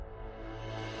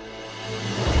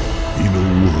In a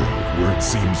world where it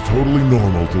seems totally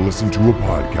normal to listen to a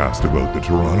podcast about the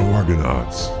Toronto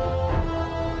Argonauts,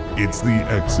 it's the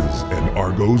X's and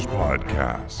Argos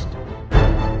podcast.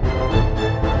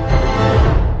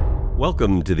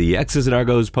 Welcome to the X's and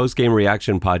Argos post-game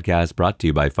reaction podcast brought to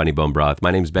you by Funny Bone Broth.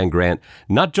 My name's Ben Grant,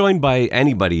 not joined by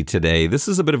anybody today. This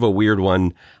is a bit of a weird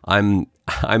one. I'm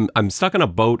stuck on a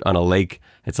boat on a lake.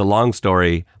 It's a long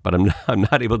story, but I'm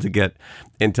not able to get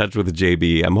in touch with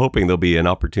JB. I'm hoping there'll be an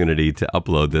opportunity to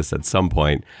upload this at some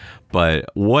point. But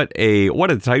what a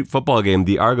tight football game.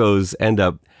 The Argos end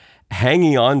up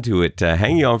hanging on to it,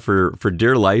 hanging on for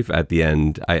dear life at the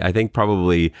end. I think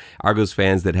probably Argos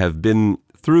fans that have been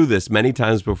through this many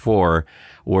times before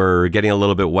were getting a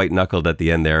little bit white-knuckled at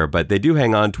the end there, but they do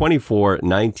hang on.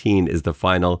 24-19 is the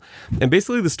final. And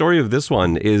basically the story of this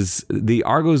one is the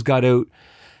Argos got out,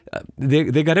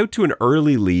 they got out to an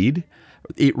early lead.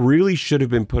 It really should have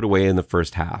been put away in the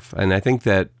first half. And I think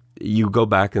that you go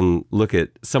back and look at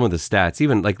some of the stats,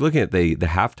 even like looking at the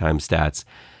halftime stats.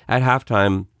 At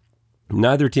halftime,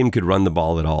 neither team could run the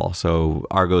ball at all. So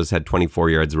Argos had 24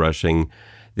 yards rushing.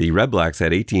 The Red Blacks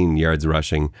had 18 yards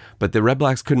rushing, but the Red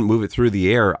Blacks couldn't move it through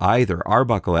the air either.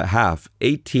 Arbuckle at half,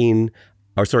 8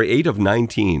 of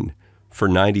 19 for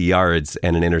 90 yards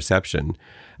and an interception.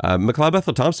 McLeod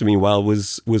Bethel Thompson, meanwhile,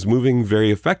 was moving very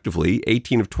effectively,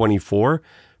 18 of 24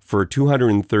 for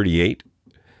 238.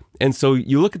 And so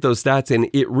you look at those stats, and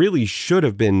it really should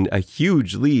have been a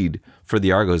huge lead for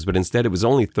the Argos, but instead it was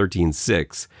only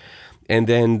 13-6. And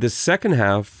then the second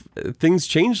half, things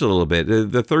changed a little bit.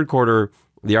 The third quarter,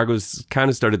 the Argos kind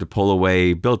of started to pull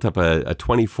away, built up a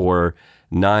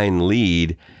 24-9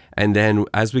 lead. And then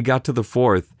as we got to the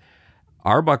fourth,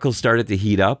 Arbuckle started to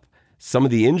heat up. Some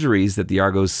of the injuries that the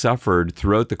Argos suffered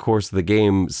throughout the course of the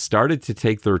game started to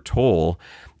take their toll.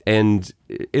 And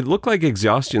it looked like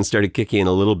exhaustion started kicking in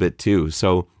a little bit too.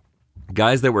 So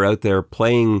guys that were out there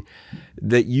playing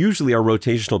that usually are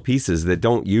rotational pieces that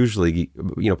don't usually,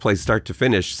 play start to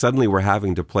finish, suddenly were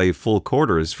having to play full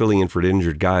quarters, filling in for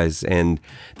injured guys, and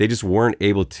they just weren't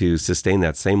able to sustain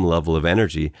that same level of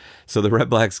energy. So the Red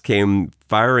Blacks came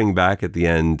firing back at the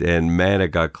end, and man, it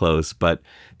got close, but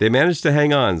they managed to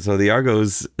hang on. So the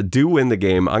Argos do win the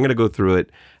game. I'm going to go through it.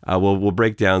 We'll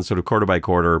break down sort of quarter by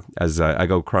quarter as I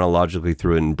go chronologically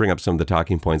through it and bring up some of the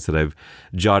talking points that I've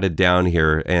jotted down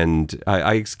here. And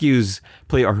I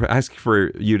ask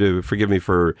for you to forgive me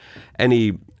for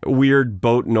any weird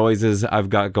boat noises I've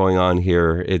got going on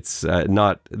here. It's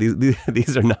not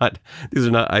these are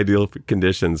not ideal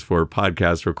conditions for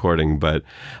podcast recording, but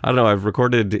I don't know. I've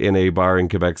recorded in a bar in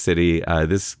Quebec City.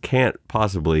 This can't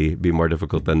possibly be more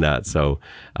difficult than that. So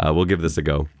we'll give this a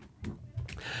go.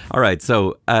 All right,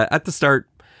 so at the start,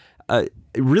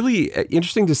 really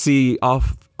interesting to see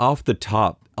off the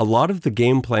top, a lot of the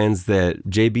game plans that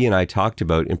JB and I talked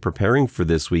about in preparing for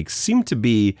this week seem to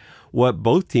be what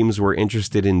both teams were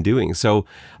interested in doing. So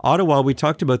Ottawa, we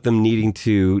talked about them needing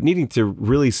to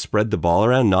really spread the ball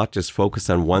around, not just focus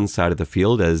on one side of the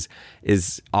field, as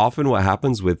is often what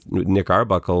happens with Nick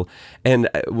Arbuckle. And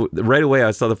right away,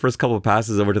 I saw the first couple of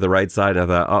passes over to the right side, and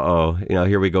I thought,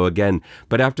 here we go again.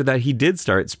 But after that, he did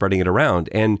start spreading it around.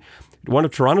 And one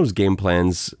of Toronto's game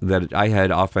plans that I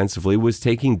had offensively was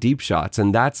taking deep shots,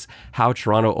 and that's how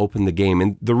Toronto opened the game.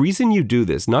 And the reason you do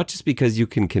this, not just because you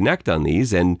can connect on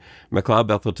these, and McLeod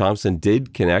Bethel Thompson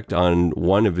did connect on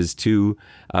one of his two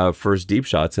first deep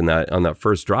shots on that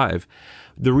first drive.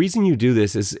 The reason you do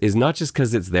this is not just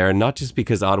because it's there, not just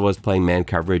because Ottawa's playing man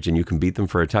coverage and you can beat them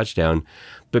for a touchdown,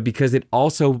 but because it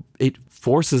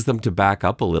forces them to back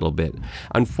up a little bit.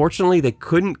 Unfortunately, they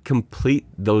couldn't complete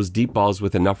those deep balls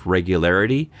with enough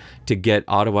regularity to get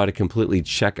Ottawa to completely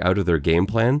check out of their game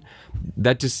plan.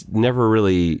 That just never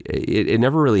really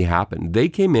happened. They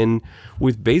came in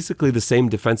with basically the same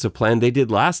defensive plan they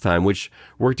did last time, which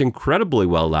worked incredibly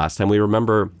well last time. We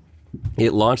remember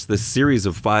it launched this series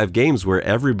of 5 games where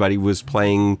everybody was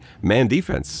playing man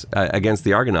defense against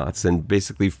the Argonauts and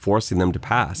basically forcing them to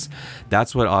pass.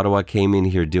 That's what Ottawa came in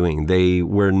here doing. They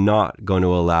were not going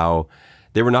to allow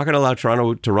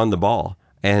Toronto to run the ball,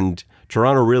 and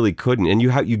Toronto really couldn't. And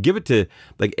you give it to,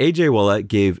 like, AJ Ouellette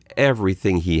gave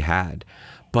everything he had,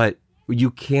 but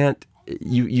you can't.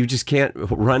 You just can't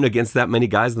run against that many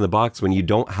guys in the box when you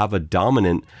don't have a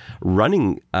dominant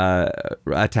running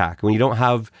attack, when you don't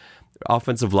have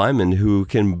offensive linemen who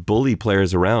can bully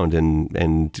players around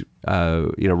and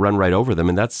run right over them.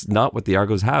 And that's not what the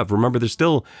Argos have. Remember, they're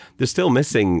still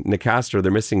missing Nicastro,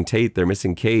 they're missing Tate, they're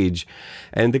missing Cage,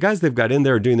 and the guys they've got in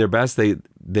there are doing their best.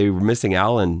 They were missing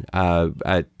Allen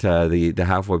at the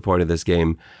halfway point of this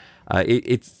game.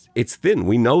 It's thin.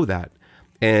 We know that.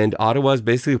 And Ottawa is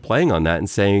basically playing on that and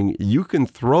saying, you can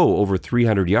throw over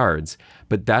 300 yards,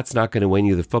 but that's not going to win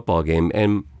you the football game.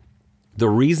 And the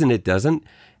reason it doesn't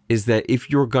is that if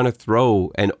you're going to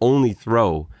throw and only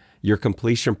throw, your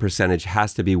completion percentage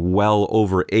has to be well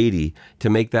over 80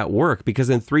 to make that work. Because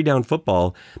in 3-down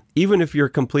football, even if you're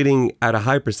completing at a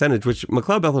high percentage, which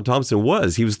McLeod Bethel Thompson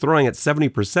was, he was throwing at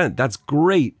 70%. That's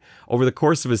great. Over the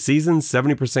course of a season,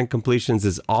 70% completions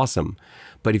is awesome.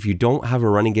 But if you don't have a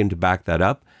running game to back that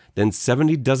up, then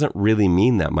 70 doesn't really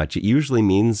mean that much. It usually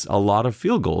means a lot of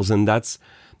field goals, and that's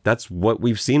what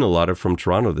we've seen a lot of from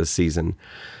Toronto this season.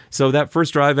 So that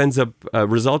first drive ends up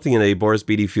resulting in a Boris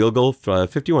Bede field goal,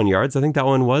 51 yards, I think that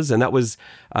one was. And that was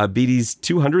Bede's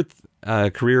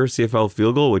 200th career CFL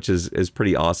field goal, which is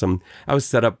pretty awesome. I was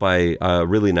set up by a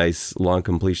really nice long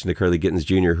completion to Kurleigh Gittens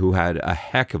Jr., who had a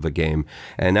heck of a game.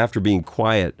 And after being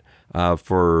quiet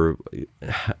for,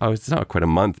 it's not quite a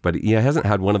month, but he hasn't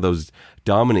had one of those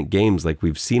dominant games like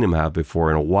we've seen him have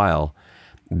before in a while.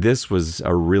 This was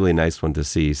a really nice one to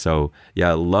see. So,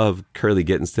 yeah, love Kurleigh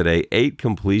Gittens today. 8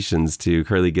 completions to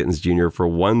Kurleigh Gittens Jr. for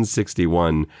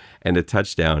 161 and a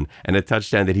touchdown. And a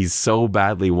touchdown that he's so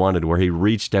badly wanted, where he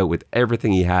reached out with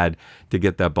everything he had to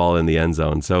get that ball in the end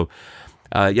zone. So,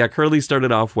 Kurleigh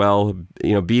started off well.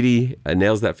 Bede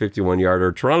nails that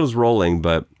 51-yarder. Toronto's rolling,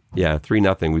 but,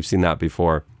 3-0. We've seen that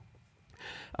before.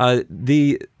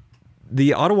 The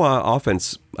Ottawa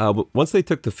offense, once they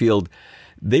took the field,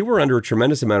 they were under a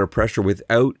tremendous amount of pressure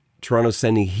without Toronto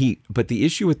sending heat. But the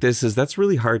issue with this is that's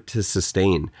really hard to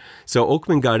sustain. So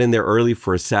Oakman got in there early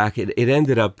for a sack. It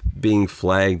ended up being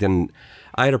flagged, and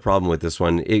I had a problem with this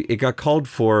one. It got called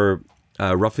for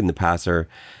roughing the passer.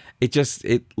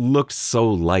 It looks so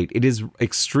light. It is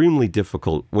extremely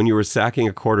difficult when you were sacking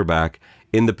a quarterback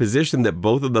in the position that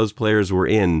both of those players were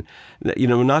in,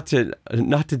 not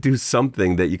to do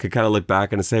something that you could kind of look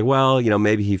back and say, well,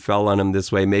 maybe he fell on him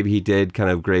this way. Maybe he did kind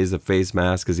of graze the face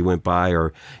mask as he went by,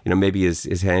 or, maybe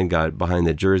his hand got behind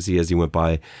the jersey as he went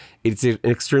by. It's an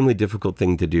extremely difficult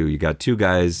thing to do. You got two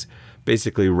guys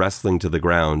basically wrestling to the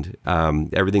ground.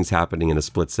 Everything's happening in a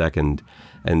split second.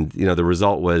 And, the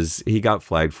result was he got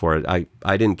flagged for it.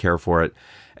 I didn't care for it.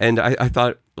 And I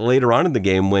thought later on in the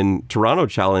game, when Toronto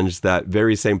challenged that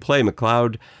very same play,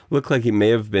 McLeod looked like he may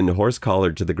have been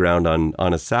horse-collared to the ground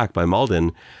on a sack by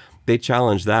Malden. They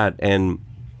challenged that, and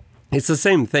it's the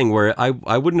same thing where I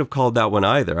wouldn't have called that one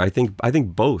either. I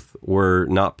think both were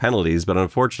not penalties, but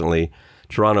unfortunately,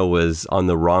 Toronto was on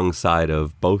the wrong side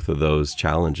of both of those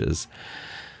challenges.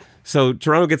 So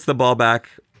Toronto gets the ball back.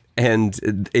 And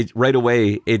right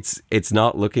away, it's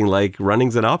not looking like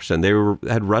running's an option. They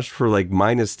had rushed for like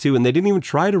 -2, and they didn't even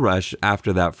try to rush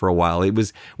after that for a while. It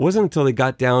wasn't until they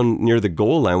got down near the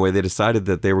goal line where they decided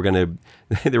that they were going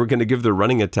to give the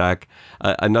running attack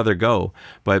another go.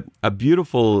 But a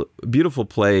beautiful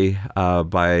play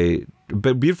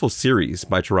beautiful series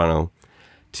by Toronto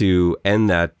to end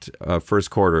that first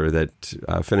quarter that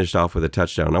finished off with a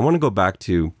touchdown. I want to go back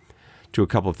to a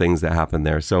couple of things that happened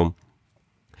there. So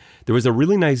there was a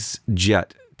really nice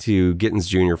jet to Gittens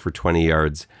Jr. for 20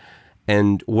 yards.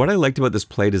 And what I liked about this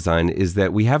play design is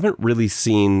that we haven't really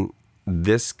seen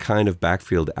this kind of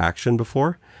backfield action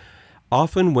before.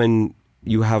 Often when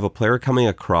you have a player coming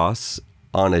across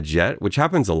on a jet, which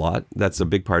happens a lot, that's a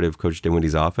big part of Coach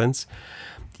Dinwiddie's offense,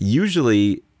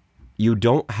 usually you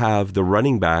don't have the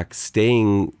running back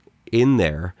staying in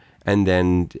there and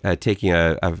then taking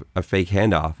a fake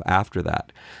handoff after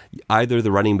that. Either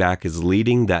the running back is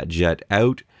leading that jet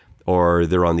out, or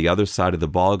they're on the other side of the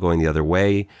ball going the other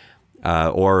way,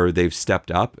 or they've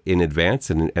stepped up in advance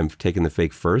and taken the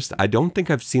fake first. I don't think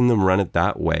I've seen them run it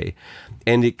that way.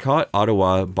 And it caught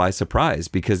Ottawa by surprise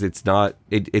because it's not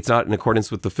in accordance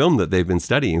with the film that they've been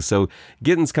studying. So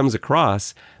Gittens comes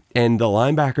across, and the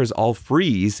linebackers all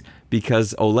freeze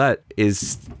because Ouellette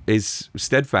is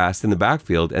steadfast in the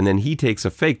backfield, and then he takes a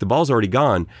fake. The ball's already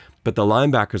gone, but the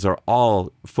linebackers are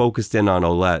all focused in on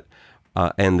Ouellette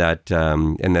and that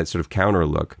sort of counter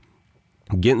look.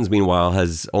 Gittens, meanwhile,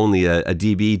 has only a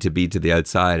DB to beat to the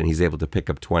outside, and he's able to pick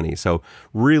up 20. So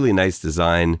really nice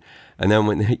design. And then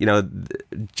when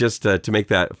just to make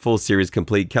that full series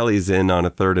complete, Kelly's in on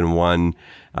a 3rd and 1.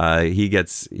 He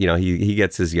gets he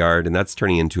gets his yard, and that's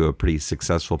turning into a pretty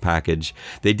successful package.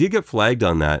 They did get flagged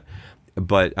on that,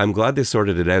 but I'm glad they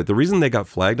sorted it out. The reason they got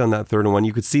flagged on that 3rd and 1,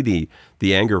 you could see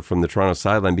the anger from the Toronto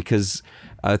sideline because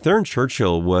Theron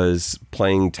Churchill was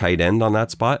playing tight end on that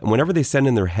spot. And whenever they send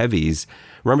in their heavies,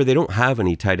 remember, they don't have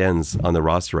any tight ends on the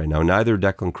roster right now. Neither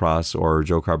Declan Cross or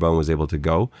Joe Carbone was able to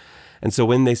go. And so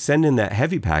when they send in that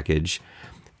heavy package,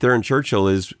 Theron Churchill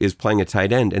is playing a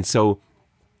tight end. And so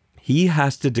he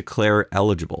has to declare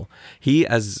eligible. He,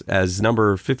 as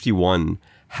number 51,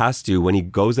 has to, when he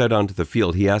goes out onto the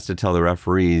field, he has to tell the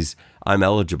referees, I'm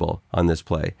eligible on this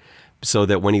play. So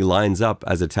that when he lines up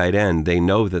as a tight end, they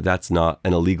know that that's not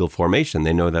an illegal formation.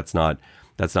 They know that's not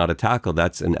a tackle.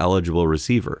 That's an eligible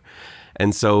receiver.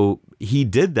 And so he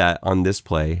did that on this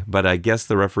play, but I guess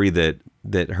the referee that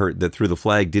threw the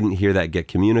flag didn't hear that get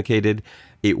communicated.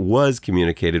 It was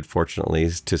communicated, fortunately,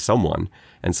 to someone,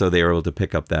 and so they were able to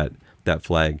pick up that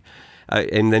flag.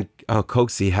 And then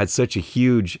Coxie had such a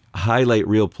huge highlight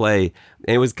reel play.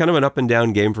 And it was kind of an up and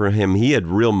down game for him. He had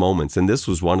real moments, and this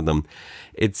was one of them.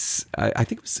 I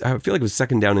feel like it was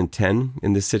 2nd down and 10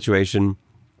 in this situation.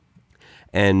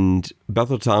 And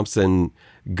Bethel Thompson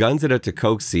guns it out to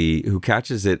Coxie, who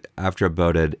catches it after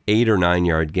about an 8 or 9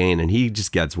 yard gain, and he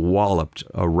just gets walloped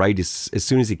right as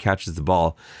soon as he catches the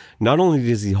ball. Not only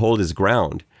does he hold his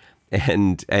ground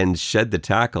and shed the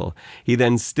tackle, he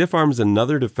then stiff arms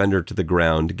another defender to the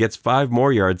ground, gets 5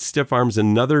 more yards, stiff arms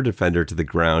another defender to the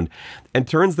ground, and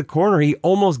turns the corner. He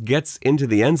almost gets into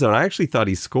the end zone. I actually thought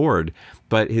he scored,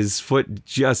 but his foot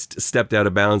just stepped out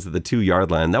of bounds at the 2 yard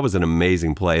line. That was an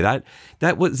amazing play.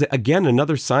 That was, again,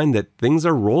 another sign that things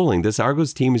are rolling. This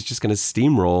Argos team is just going to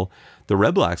steamroll the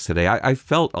Red Blacks today. I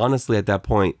felt, honestly, at that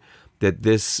point, that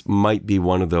this might be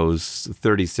one of those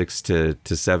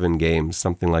 36-7 games,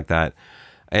 something like that.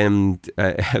 And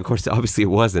of course, obviously it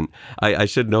wasn't. I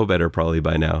should know better probably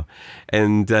by now.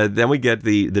 And then we get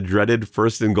the dreaded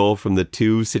 1st and goal from the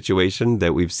 2 situation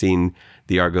that we've seen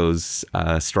the Argos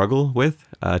struggle with,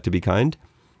 to be kind.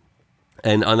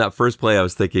 And on that first play, I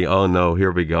was thinking, oh no, here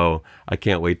we go. I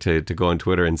can't wait to go on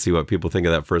Twitter and see what people think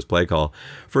of that first play call.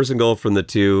 1st and goal from the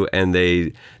 2, and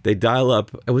they dial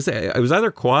up. It was either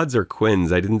quads or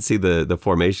quins. I didn't see the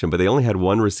formation, but they only had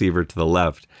one receiver to the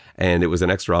left, and it was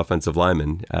an extra offensive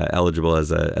lineman eligible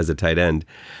as a tight end.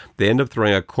 They end up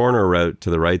throwing a corner route to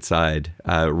the right side,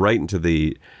 right into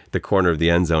the corner of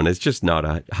the end zone. It's just not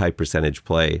a high percentage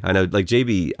play. I know, like,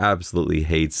 JB absolutely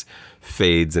hates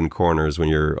fades and corners when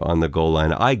you're on the goal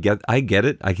line. I get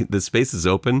it. The space is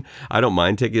open. I don't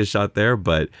mind taking a shot there,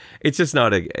 but it's just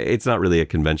it's not really a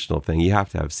conventional thing. You have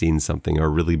to have seen something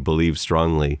or really believe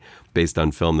strongly based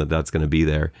on film that that's going to be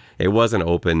there. It wasn't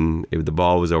open. The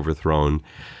ball was overthrown.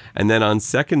 And then on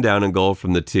 2nd down and goal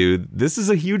from the 2, this is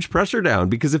a huge pressure down,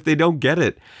 because if they don't get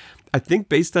it, I think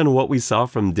based on what we saw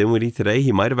from Dinwiddie today,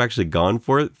 he might have actually gone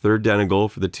for it, 3rd down and goal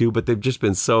for the 2, but they've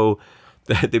been so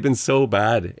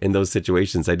bad in those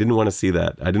situations. I didn't want to see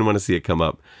that. I didn't want to see it come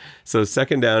up. So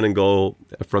 2nd down and goal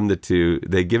from the 2,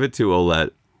 they give it to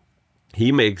Ouellette.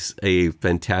 He makes a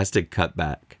fantastic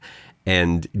cutback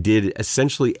and did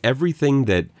essentially everything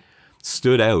that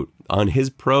stood out on his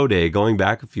pro day going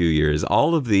back a few years.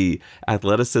 All of the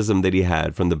athleticism that he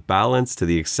had, from the balance to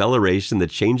the acceleration, the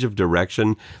change of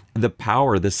direction, the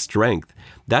power, the strength.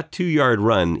 That 2 yard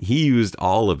run, he used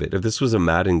all of it. If this was a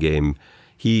Madden game,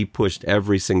 he pushed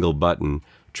every single button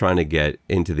trying to get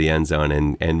into the end zone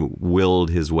and willed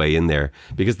his way in there,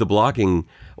 because the blocking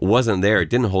wasn't there. It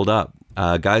didn't hold up.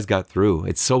 Guys got through.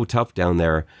 It's so tough down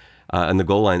there. On the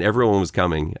goal line, everyone was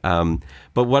coming.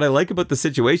 But what I like about the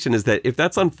situation is that if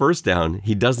that's on 1st down,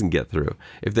 he doesn't get through.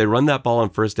 If they run that ball on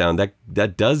 1st down,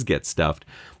 that does get stuffed.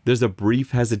 There's a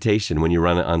brief hesitation when you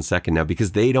run it on 2nd now,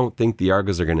 because they don't think the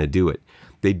Argos are going to do it.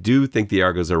 They do think the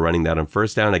Argos are running that on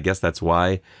 1st down. I guess that's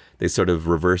why they sort of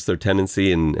reversed their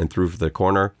tendency and threw for the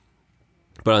corner.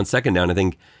 But on 2nd down, I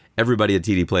think everybody at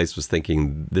TD Place was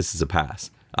thinking this is a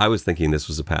pass. I was thinking this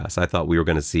was a pass. I thought we were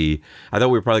probably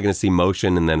going to see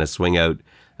motion and then a swing out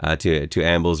to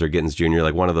Ambles or Gittins Jr.,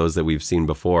 like one of those that we've seen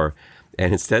before.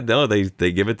 And instead, no, they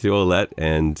give it to Ouellette,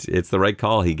 and it's the right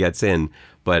call. He gets in.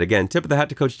 But again, tip of the hat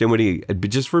to Coach Dinwiddie,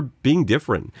 just for being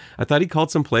different. I thought he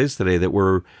called some plays today that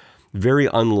were very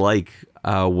unlike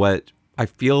what I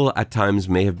feel at times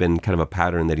may have been kind of a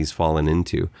pattern that he's fallen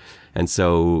into. And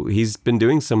so he's been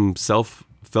doing some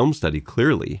self-film study,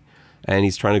 clearly, and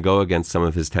he's trying to go against some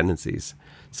of his tendencies.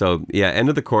 So, yeah, end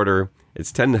of the quarter,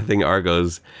 it's 10-0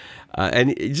 Argos.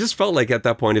 And it just felt like at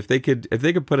that point, if they could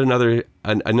put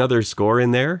another score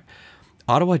in there,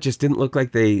 Ottawa just didn't look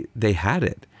like they had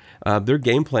it. Their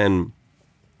game plan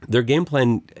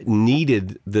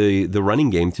needed the running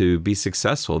game to be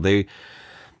successful. They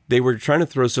were trying to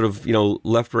throw sort of,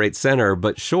 left, right, center,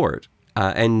 but short.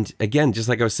 And again, just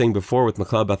like I was saying before with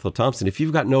McLeod Bethel Thompson, if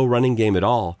you've got no running game at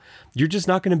all, you're just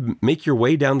not going to make your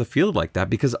way down the field like that,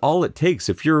 because all it takes,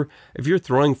 if you're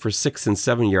throwing for 6 and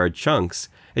 7 yard chunks,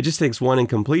 it just takes one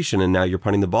incompletion and now you're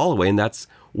punting the ball away. And that's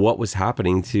what was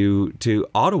happening to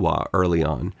Ottawa early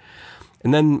on.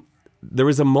 And then there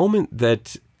was a moment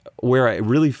where I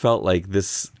really felt like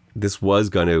this this was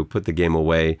going to put the game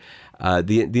away.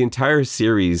 The entire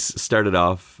series started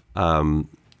off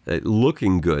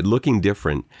looking good, looking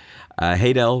different.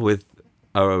 Hadel with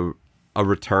a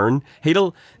return.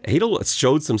 Hadel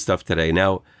showed some stuff today.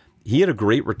 Now, he had a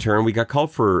great return. We got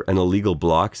called for an illegal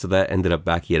block, so that ended up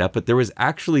backing it up. But there was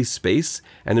actually space,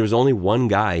 and there was only one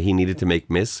guy he needed to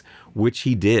make miss, which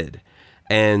he did.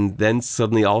 And then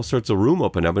suddenly all sorts of room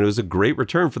opened up, and it was a great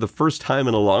return for the first time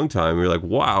in a long time. We were like,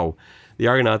 wow, the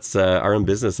Argonauts are in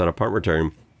business on a punt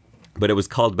return. But it was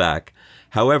called back.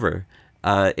 However,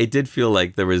 it did feel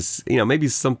like there was, maybe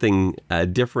something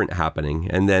different happening.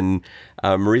 And then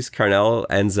Maurice Carnell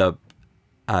ends up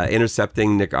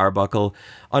intercepting Nick Arbuckle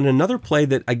on another play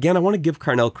that, again, I want to give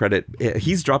Carnell credit.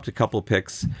 He's dropped a couple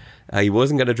picks. He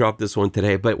wasn't going to drop this one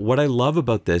today. But what I love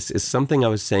about this is something I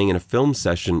was saying in a film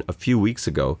session a few weeks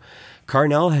ago.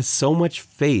 Carnell has so much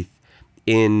faith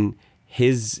in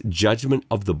his judgment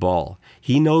of the ball.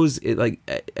 He knows it,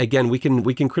 again, we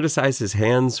can criticize his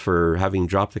hands for having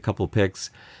dropped a couple picks,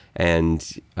 and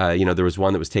there was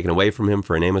one that was taken away from him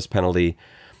for an Amos penalty.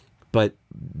 But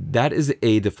that is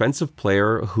a defensive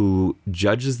player who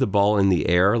judges the ball in the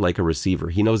air like a receiver.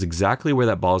 He knows exactly where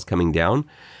that ball is coming down.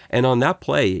 And on that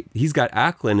play, he's got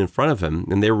Acklin in front of him,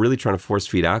 and they're really trying to force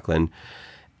feed Acklin.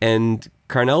 And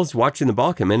Carnell's watching the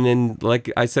ball come in, and like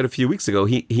I said a few weeks ago,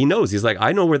 he knows. He's like,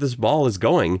 I know where this ball is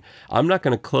going. I'm not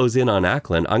going to close in on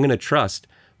Acklin. I'm going to trust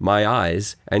my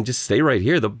eyes and just stay right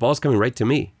here. The ball's coming right to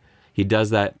me. He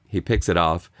does that. He picks it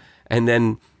off. And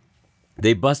then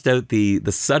they bust out the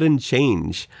sudden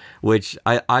change, which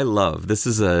I love. This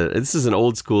is an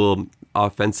old school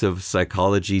offensive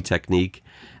psychology technique.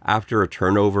 After a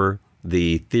turnover,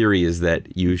 the theory is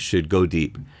that you should go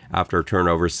deep. After a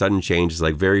turnover, sudden change is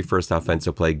like very first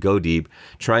offensive play, go deep,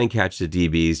 try and catch the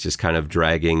DBs, just kind of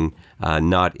dragging,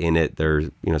 not in it. They're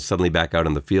suddenly back out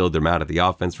on the field. They're mad at the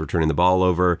offense for turning the ball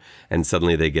over, and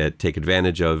suddenly they take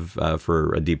advantage of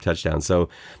for a deep touchdown. So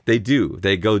they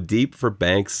go deep for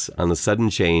Banks on the sudden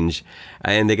change,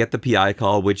 and they get the PI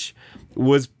call, which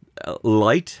was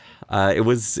light. It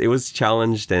was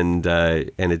challenged and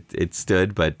it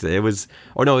stood, but it was.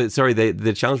 Oh no, sorry.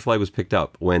 The challenge flag was picked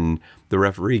up when the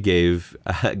referee gave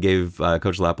Coach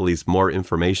LaPolice more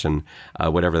information,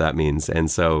 whatever that means.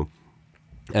 And so,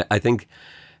 I think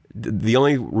the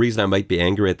only reason I might be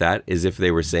angry at that is if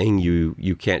they were saying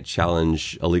you can't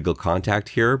challenge illegal contact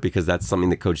here, because that's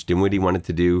something that Coach Dinwiddie wanted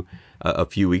to do a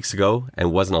few weeks ago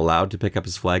and wasn't allowed to pick up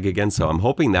his flag again. So I'm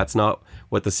hoping that's not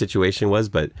what the situation was,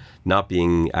 but not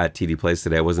being at TD Place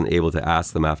today, I wasn't able to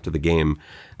ask them after the game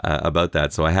about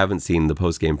that. So I haven't seen the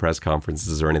post-game press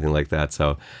conferences or anything like that.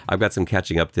 So I've got some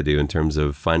catching up to do in terms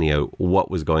of finding out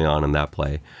what was going on in that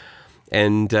play.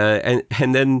 And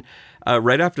then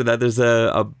right after that, there's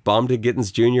a bomb to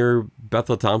Gittins Jr.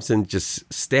 Bethel Thompson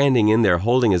just standing in there,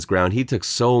 holding his ground. He took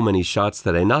so many shots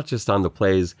today, not just on the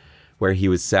plays where he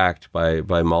was sacked by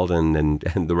Malden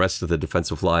and the rest of the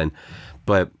defensive line,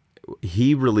 but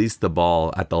he released the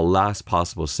ball at the last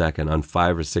possible second on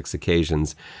 5 or 6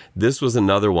 occasions. This was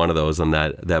another one of those on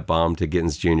that bomb to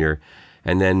Gittins Jr.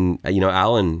 And then,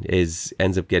 Allen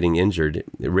ends up getting injured.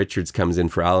 Richards comes in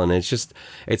for Allen. And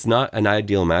it's not an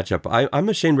ideal matchup. I'm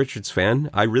a Shane Richards fan.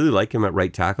 I really like him at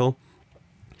right tackle.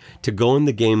 To go in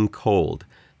the game cold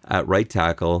at right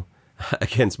tackle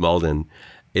against Malden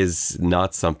is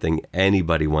not something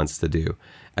anybody wants to do.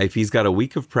 If he's got a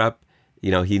week of prep,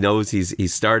 he knows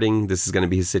he's starting. This is going to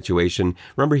be his situation.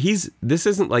 Remember, this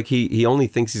isn't like he only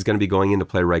thinks he's going to be going in to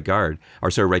play right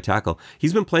tackle.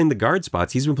 He's been playing the guard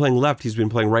spots. He's been playing left. He's been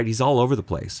playing right. He's all over the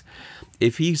place.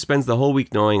 If he spends the whole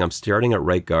week knowing I'm starting at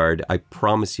right guard, I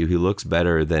promise you he looks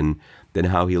better than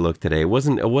how he looked today. It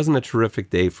wasn't a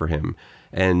terrific day for him,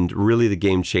 and really the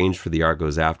game changed for the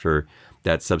Argos after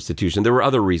that substitution. There were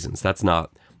other reasons. That's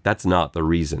not the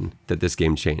reason that this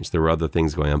game changed. There were other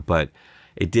things going on, but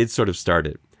it did sort of start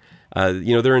it.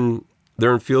 They're in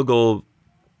field goal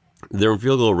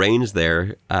range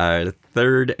there.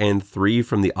 3rd and 3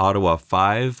 from the Ottawa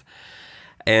 5,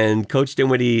 and Coach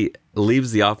Dinwiddie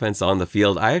leaves the offense on the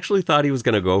field. I actually thought he was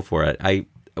going to go for it.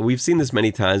 We've seen this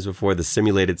many times before. The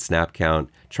simulated snap count,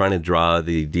 trying to draw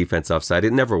the defense offside.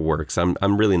 It never works.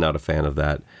 I'm really not a fan of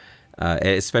that.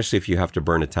 Especially if you have to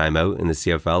burn a timeout in the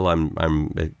CFL,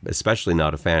 I'm especially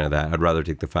not a fan of that. I'd rather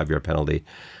take the 5-yard penalty.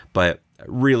 But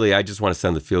really, I just want to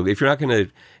send the field. If you're not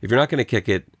gonna kick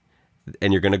it,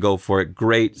 and you're gonna go for it,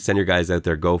 great. Send your guys out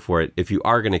there, go for it. If you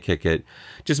are gonna kick it,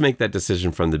 just make that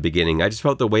decision from the beginning. I just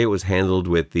felt the way it was handled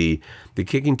with the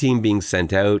kicking team being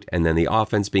sent out and then the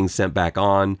offense being sent back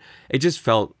on. It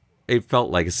felt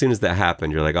like as soon as that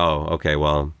happened, you're like, oh, okay,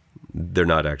 well, they're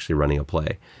not actually running a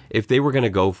play. If they were going to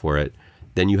go for it,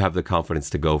 then you have the confidence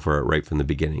to go for it right from the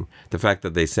beginning. The fact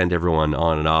that they sent everyone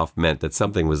on and off meant that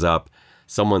something was up.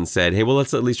 Someone said, hey, well,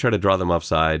 let's at least try to draw them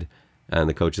offside. And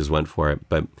the coaches went for it.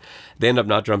 But they end up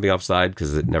not jumping offside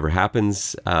because it never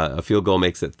happens. A field goal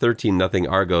makes it 13-0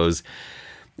 Argos.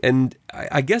 And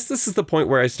I guess this is the point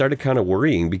where I started kind of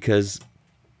worrying, because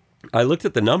I looked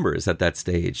at the numbers at that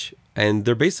stage, and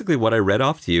they're basically what I read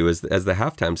off to you as the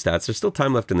halftime stats. There's still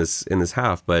time left in this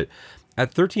half, but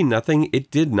at 13-0,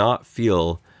 it did not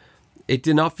feel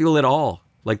at all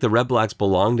like the Red Blacks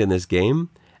belonged in this game,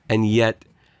 and yet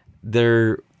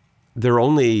they're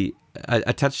only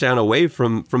a touchdown away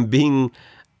from being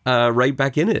right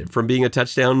back in it, from being a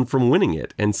touchdown from winning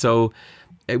it. And so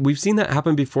we've seen that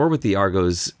happen before with the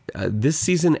Argos this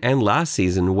season and last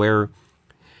season, where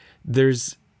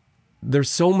there's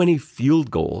so many field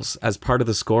goals as part of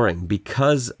the scoring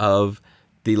because of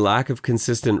the lack of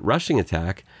consistent rushing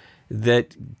attack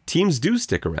that teams do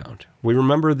stick around. We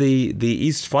remember the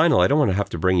East Final. I don't want to have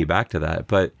to bring you back to that,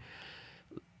 but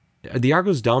the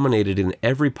Argos dominated in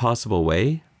every possible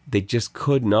way. They just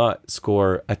could not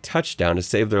score a touchdown to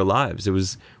save their lives. It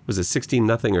was a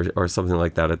 16-0 or something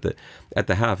like that at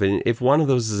the half. And if one of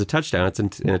those is a touchdown, it's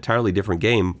an entirely different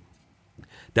game.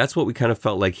 That's what we kind of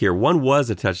felt like here. One was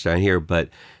a touchdown here, but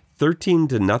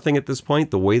 13-0 at this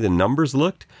point, the way the numbers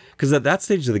looked, because at that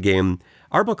stage of the game,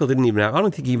 Arbuckle didn't even have, I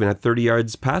don't think he even had 30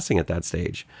 yards passing at that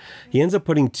stage. He ends up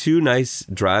putting two nice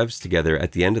drives together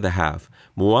at the end of the half.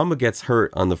 Muamba gets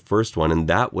hurt on the first one, and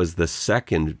that was the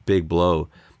second big blow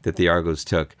that the Argos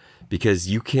took, because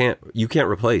you can't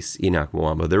replace Enoch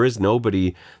Muamba. There's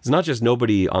not just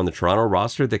nobody on the Toronto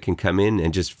roster that can come in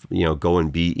and just go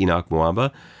and beat Enoch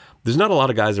Muamba. There's not a lot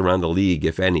of guys around the league,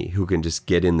 if any, who can just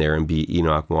get in there and beat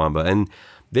Enoch Muamba. And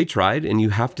they tried, and you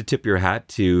have to tip your hat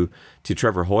to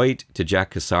Trevor Hoyt, to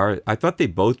Jack Cassar. I thought they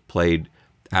both played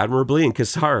admirably, and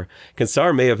Cassar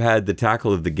may have had the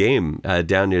tackle of the game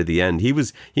down near the end.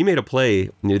 He made a play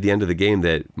near the end of the game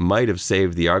that might have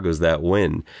saved the Argos that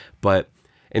win. But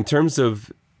in terms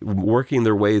of working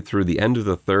their way through the end of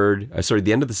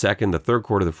the end of the second, the third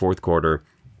quarter, the fourth quarter,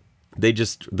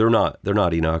 they're not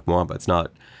Enoch Muamba.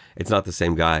 It's not the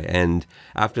same guy. And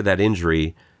after that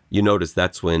injury, you notice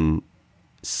that's when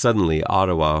suddenly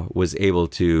Ottawa was able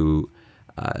to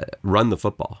run the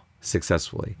football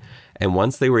successfully. And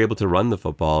once they were able to run the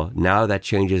football, now that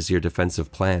changes your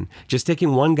defensive plan. Just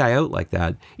taking one guy out like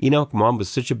that, Enoch Muamba is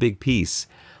such a big piece.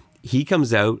 He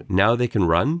comes out, now they can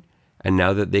run, and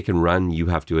now that they can run, you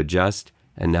have to adjust,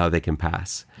 and now they can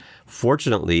pass.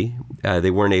 Fortunately, they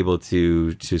weren't able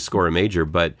to score a major,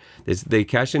 but they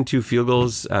cashed in two field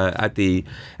goals at the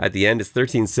end. It's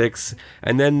 13-6.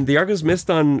 And then the Argos missed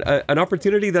on an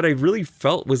opportunity that I really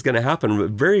felt was going to happen. At the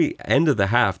very end of the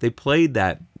half, they played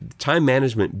that time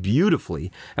management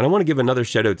beautifully. And I want to give another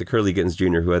shout out to Curly Gittens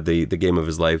Jr., who had the game of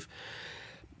his life.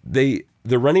 They're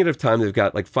running out of time. They've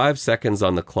got like 5 seconds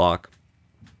on the clock.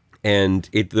 And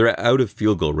they're out of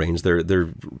field goal range. They're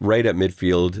right at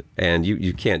midfield, and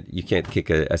you can't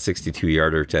kick a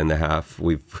 62-yarder to end the half.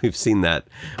 We've seen that.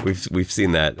 We've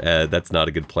seen that. That's not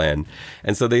a good plan.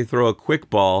 And so they throw a quick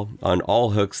ball on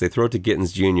all hooks. They throw it to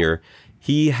Gittens Jr.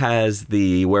 He has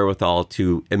the wherewithal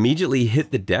to immediately hit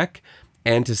the deck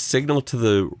and to signal to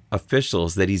the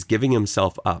officials that he's giving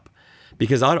himself up.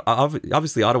 Because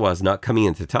obviously Ottawa is not coming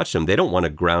in to touch him. They don't want to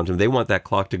ground him. They want that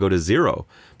clock to go to 0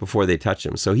 before they touch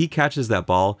him. So he catches that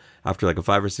ball after like a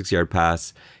 5 or 6 yard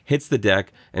pass, hits the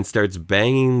deck, and starts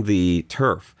banging the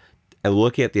turf and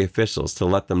looking at the officials to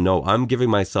let them know, I'm giving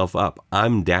myself up.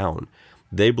 I'm down.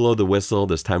 They blow the whistle.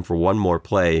 There's time for one more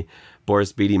play.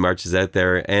 Boris Bede marches out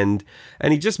there, and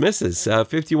he just misses.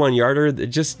 51-yarder.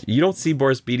 You don't see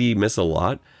Boris Bede miss a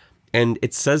lot. And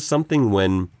it says something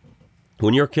when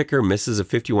your kicker misses a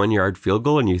 51-yard field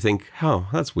goal and you think, oh,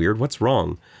 that's weird. What's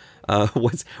wrong?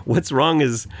 What's wrong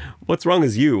is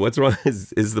you. What's wrong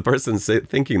is the person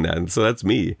thinking that. And so that's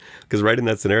me. Because right in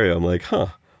that scenario, I'm like,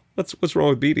 what's wrong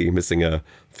with Bede missing a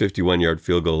 51-yard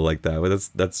field goal like that? Well,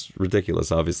 that's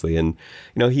ridiculous, obviously. And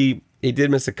he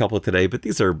did miss a couple today, but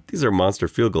these are monster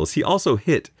field goals. He also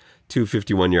hit 2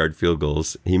 51-yard field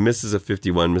goals. He misses a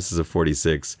 51, misses a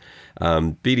 46.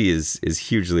 Bede is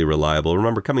hugely reliable.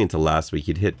 Remember, coming into last week,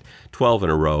 he'd hit 12 in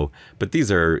a row. But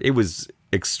it was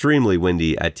extremely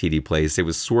windy at TD Place. It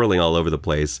was swirling all over the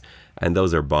place, and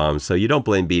those are bombs. So you don't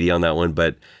blame Bede on that one,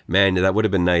 but man, that would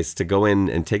have been nice to go in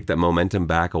and take that momentum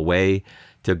back away,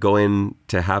 to go in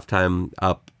to halftime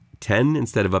up 10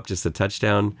 instead of up just a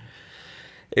touchdown.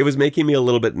 It was making me a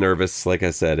little bit nervous. Like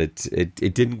I said, it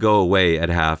didn't go away at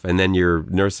half, and then you're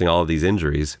nursing all of these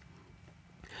injuries.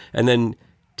 And then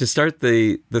to start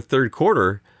the third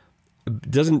quarter,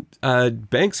 doesn't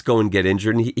Banks go and get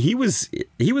injured? And he was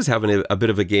having a bit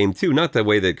of a game too, not the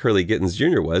way that Curly Gittens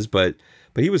Jr. was, but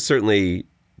he was certainly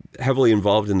heavily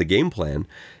involved in the game plan.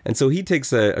 And so he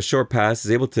takes a short pass,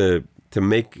 is able to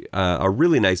make a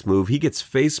really nice move. He gets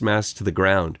face masked to the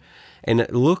ground, and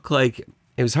it looked like,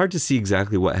 it was hard to see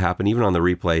exactly what happened, even on the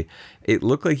replay. It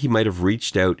looked like he might have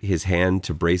reached out his hand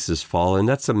to brace his fall, and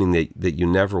that's something that you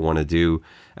never want to do.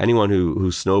 Anyone who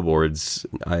snowboards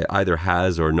either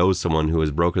has or knows someone who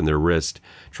has broken their wrist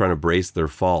trying to brace their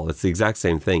fall. It's the exact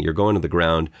same thing. You're going to the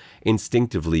ground,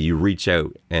 instinctively you reach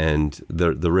out, and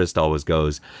the wrist always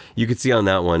goes. You could see on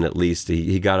that one, at least,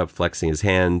 he got up flexing his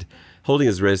hand, holding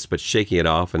his wrist, but shaking it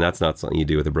off, and that's not something you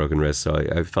do with a broken wrist. So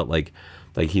I felt like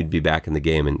he'd be back in the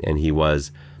game, and he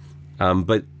was.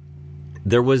 But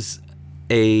there was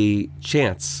a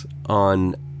chance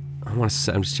on, I'm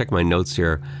just checking my notes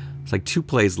here. It's like 2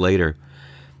 plays later.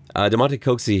 Damonte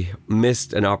Coxie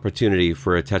missed an opportunity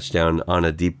for a touchdown on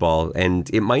a deep ball, and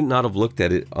it might not have looked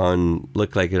like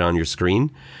it on your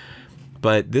screen.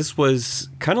 But this was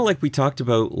kind of like we talked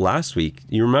about last week.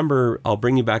 You remember, I'll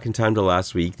bring you back in time to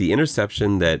last week, the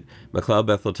interception that McLeod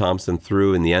Bethel-Thompson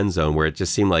threw in the end zone, where it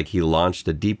just seemed like he launched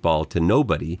a deep ball to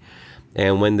nobody.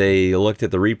 And when they looked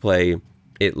at the replay,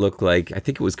 it looked like, I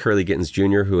think it was Curly Gittens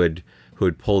Jr. who had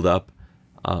pulled up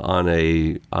on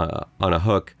a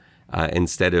hook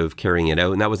instead of carrying it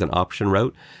out, and that was an option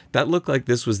route. That looked like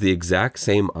this was the exact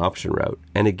same option route.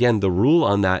 And again, the rule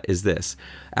on that is this: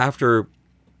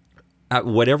 at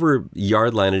whatever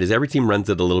yard line it is, every team runs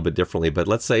it a little bit differently, but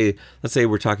let's say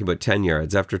we're talking about 10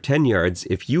 yards. After 10 yards,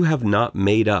 if you have not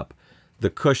made up the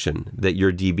cushion that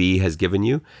your DB has given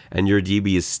you, and your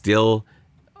DB is still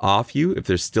off you, if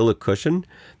there's still a cushion,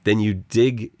 then you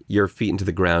dig your feet into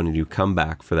the ground and you come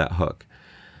back for that hook.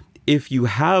 If you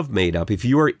have made up, if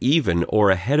you are even or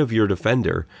ahead of your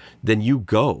defender, then you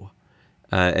go.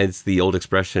 It's the old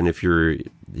expression, if you're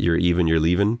even, you're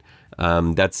leaving.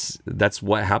 That's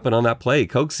what happened on that play.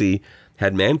 Coxie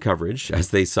had man coverage, as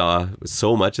they saw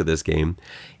so much of this game.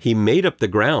 He made up the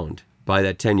ground by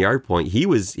that 10-yard point. He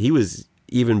was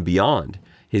even beyond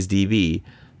his DB,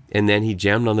 and then he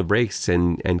jammed on the brakes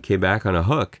and came back on a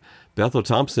hook.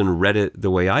 Bethel-Thompson read it the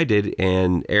way I did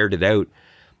and aired it out.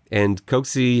 And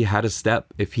Coxie had a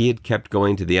step. If he had kept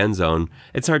going to the end zone,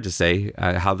 it's hard to say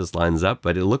how this lines up,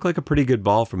 but it looked like a pretty good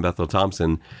ball from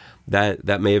Bethel-Thompson.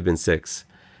 That may have been 6.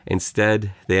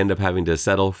 Instead, they end up having to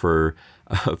settle for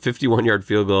a 51-yard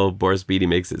field goal. Boris Bede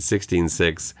makes it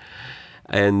 16-6.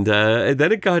 And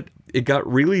then it got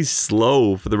really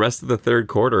slow for the rest of the third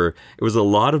quarter. It was a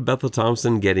lot of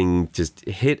Bethel-Thompson getting just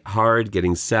hit hard,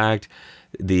 getting sacked.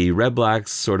 The Red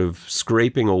Blacks sort of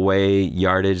scraping away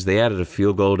yardage. They added a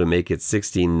field goal to make it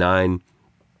 16-9.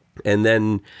 And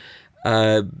then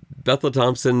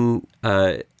Bethel-Thompson,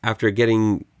 after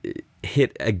getting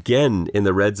hit again in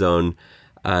the red zone,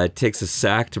 takes a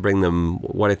sack to bring them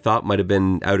what I thought might have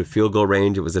been out of field goal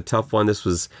range. It was a tough one.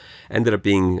 This ended up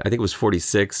being, I think it was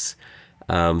 46.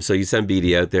 So you send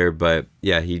Beatty out there, but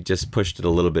yeah, he just pushed it a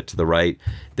little bit to the right.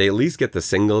 They at least get the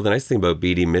single. The nice thing about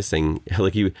Beatty missing,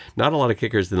 not a lot of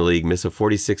kickers in the league miss a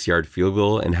 46-yard field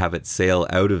goal and have it sail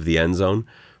out of the end zone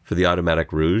for the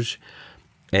automatic rouge.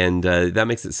 And that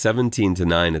makes it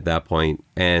 17-9 at that point.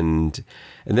 And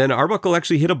then Arbuckle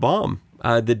actually hit a bomb.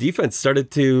 The defense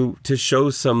started to show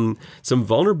some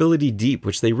vulnerability deep,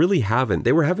 which they really haven't.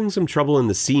 They were having some trouble in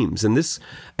the seams, and this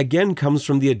again comes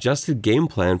from the adjusted game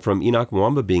plan from Enoch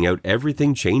Mwamba being out.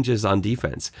 Everything changes on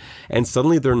defense, and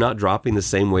suddenly they're not dropping the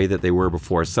same way that they were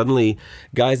before. Suddenly,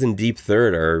 guys in deep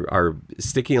third are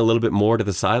sticking a little bit more to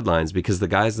the sidelines because the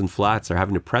guys in flats are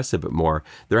having to press a bit more.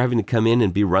 They're having to come in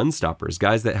and be run stoppers.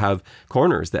 Guys that have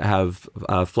corners, that have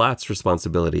flats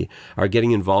responsibility, are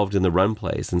getting involved in the run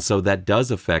plays, and so that does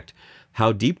affect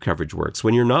how deep coverage works.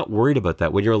 When you're not worried about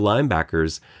that, when your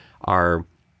linebackers are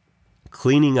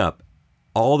cleaning up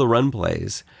all the run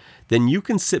plays, then you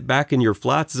can sit back in your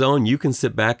flat zone, you can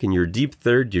sit back in your deep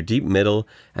third, your deep middle,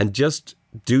 and just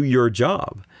do your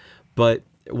job. But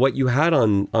what you had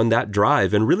on that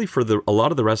drive, and really for a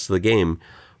lot of the rest of the game,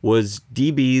 was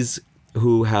DBs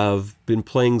who have been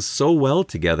playing so well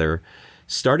together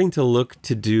starting to look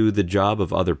to do the job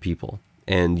of other people.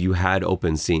 And you had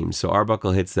open seams. So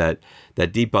Arbuckle hits that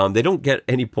deep bomb. They don't get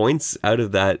any points out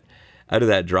of that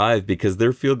drive because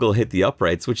their field goal hit the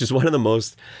uprights, which is one of the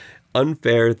most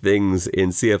unfair things in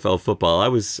CFL football. I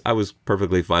was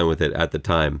perfectly fine with it at the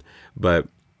time, but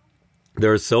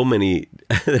there are so many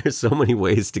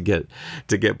ways to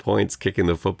get points kicking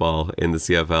the football in the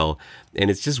CFL, and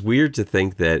it's just weird to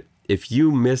think that if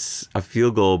you miss a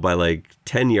field goal by like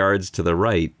 10 yards to the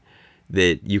right,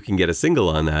 that you can get a single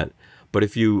on that. But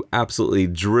if you absolutely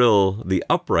drill the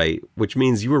upright, which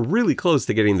means you were really close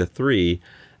to getting the 3,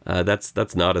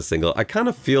 that's not a single. I kind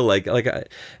of feel like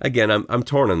again, I'm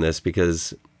torn on this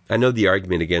because I know the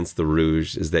argument against the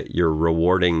Rouge is that you're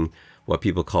rewarding what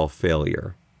people call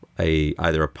failure,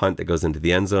 either a punt that goes into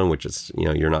the end zone, which is,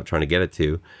 you're not trying to get it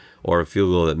to, or a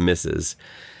field goal that misses.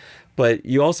 But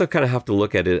you also kind of have to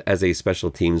look at it as a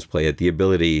special teams play, at the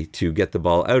ability to get the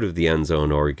ball out of the end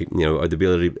zone, or or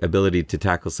the ability to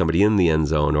tackle somebody in the end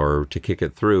zone, or to kick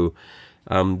it through.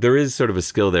 There is sort of a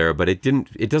skill there, but it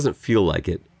doesn't feel like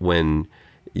it when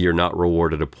you're not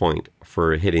rewarded a point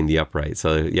for hitting the upright.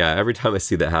 So yeah, every time I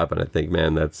see that happen, I think,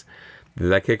 man,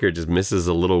 that kicker just misses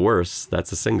a little worse.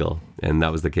 That's a single, and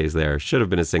that was the case there. Should have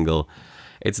been a single.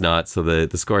 It's not. So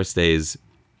the score stays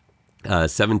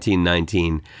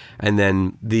 17-19, and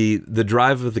then the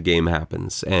drive of the game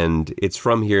happens, and it's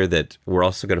from here that we're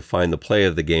also going to find the play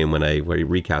of the game when I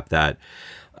recap that.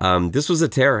 This was a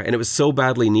tear, and it was so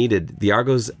badly needed. The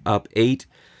Argos up 8.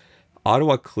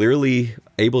 Ottawa clearly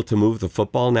able to move the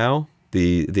football now.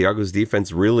 The Argos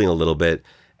defense reeling a little bit,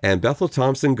 and Bethel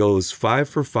Thompson goes 5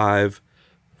 for 5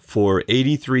 for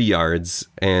 83 yards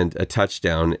and a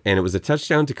touchdown. And it was a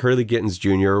touchdown to Curly Gittens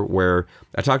Jr., where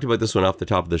I talked about this one off the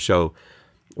top of the show,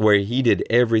 where he did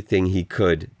everything he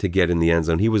could to get in the end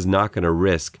zone. He was not going to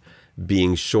risk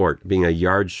being a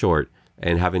yard short,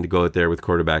 and having to go out there with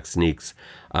quarterback sneaks.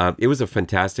 It was a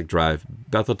fantastic drive.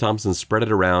 Bethel Thompson spread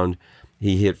it around.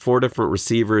 He hit 4 different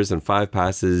receivers and 5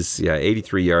 passes,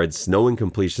 83 yards, no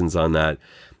incompletions on that.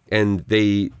 And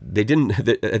they didn't.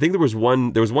 I think there was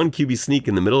one QB sneak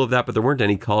in the middle of that, but there weren't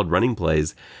any called running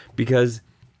plays because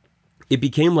it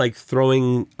became like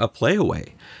throwing a play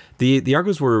away. The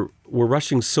Argos were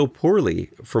rushing so poorly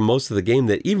for most of the game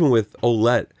that even with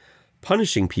Ouellette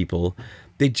punishing people,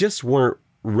 they just weren't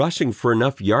rushing for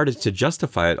enough yardage to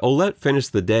justify it. Ouellette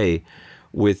finished the day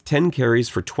with 10 carries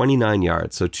for 29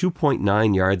 yards, so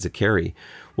 2.9 yards a carry.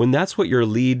 When that's what your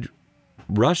lead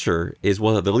rusher is,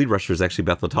 well, the lead rusher is actually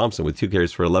Bethel Thompson with 2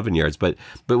 carries for 11 yards. But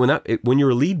when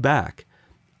your lead back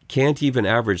can't even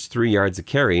average 3 yards a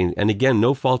carry, and again,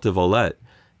 no fault of Ouellette,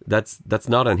 that's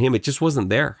not on him. It just wasn't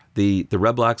there. The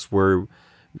Red Blacks were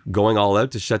going all out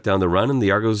to shut down the run, and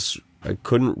the Argos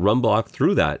couldn't run block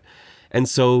through that. And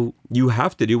so you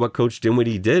have to do what Coach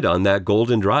Dinwiddie did on that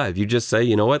golden drive. You just say,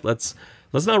 you know what, let's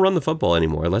not run the football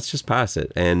anymore. Let's just pass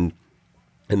it. And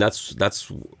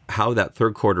that's how that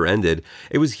third quarter ended.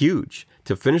 It was huge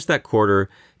to finish that quarter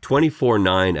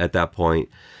 24-9 at that point.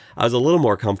 I was a little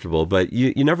more comfortable, but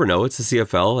you never know. It's the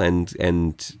CFL,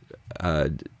 and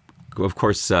of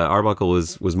course Arbuckle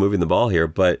was moving the ball here,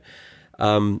 but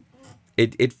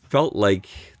it felt like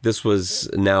this was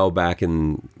now back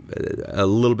in a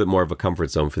little bit more of a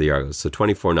comfort zone for the Argos. So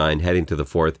 24-9 heading to the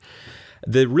fourth.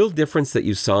 The real difference that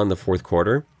you saw in the fourth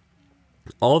quarter,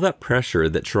 all that pressure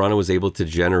that Toronto was able to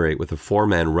generate with a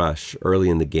 4-man rush early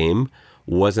in the game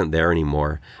wasn't there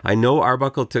anymore. I know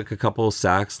Arbuckle took a couple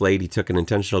sacks late. He took an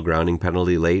intentional grounding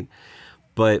penalty late,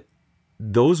 but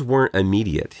those weren't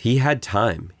immediate. He had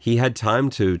time. He had time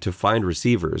to find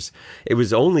receivers. It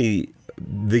was only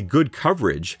the good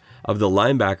coverage of the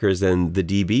linebackers and the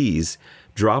DBs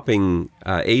dropping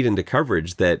 8 into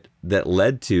coverage that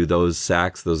led to those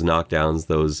sacks, those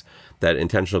knockdowns, that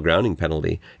intentional grounding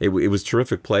penalty. It was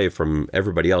terrific play from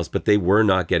everybody else, but they were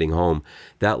not getting home.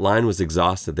 That line was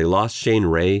exhausted. They lost Shane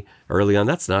Ray early on.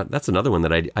 That's another one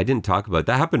that I didn't talk about.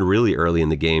 That happened really early in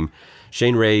the game.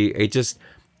 Shane Ray, it just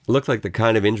looked like the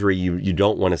kind of injury you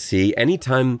don't want to see.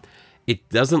 Anytime it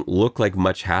doesn't look like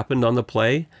much happened on the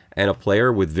play, and a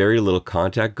player with very little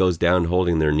contact goes down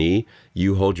holding their knee,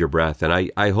 you hold your breath.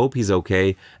 And I hope he's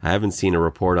okay. I haven't seen a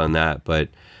report on that, but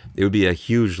it would be a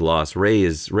huge loss. Ray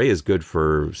is good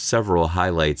for several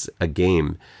highlights a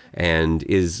game and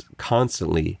is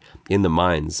constantly in the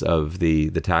minds of the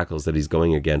tackles that he's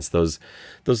going against. Those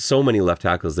so many left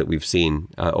tackles that we've seen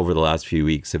over the last few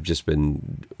weeks have just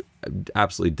been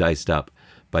absolutely diced up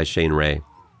by Shane Ray.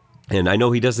 And I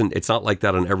know he doesn't, it's not like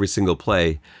that on every single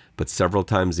play, but several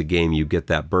times a game you get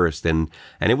that burst, and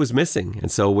it was missing.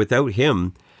 And so without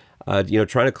him,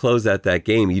 trying to close out that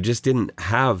game, you just didn't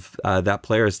have that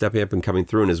player stepping up and coming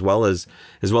through. And as well as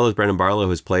Brandon Barlow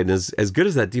has played, and as good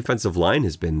as that defensive line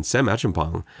has been, Sam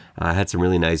Acheampong had some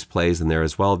really nice plays in there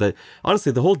as well. That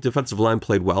honestly, the whole defensive line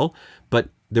played well, but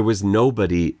there was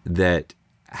nobody that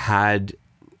had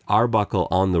Arbuckle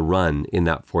on the run in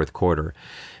that fourth quarter.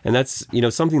 And that's,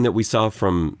 something that we saw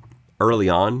from early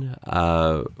on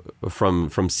from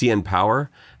CN Power.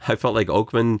 I felt like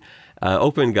Oakman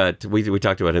got, we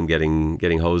talked about him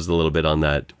getting hosed a little bit on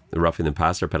that roughing the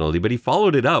passer penalty, but he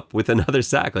followed it up with another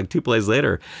sack. Like 2 plays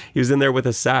later, he was in there with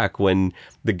a sack when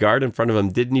the guard in front of him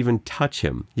didn't even touch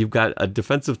him. You've got a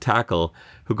defensive tackle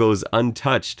who goes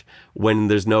untouched when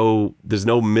there's no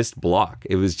missed block.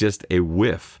 It was just a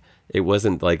whiff. It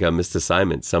wasn't like a missed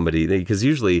assignment. Because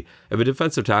usually if a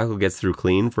defensive tackle gets through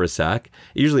clean for a sack,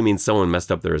 it usually means someone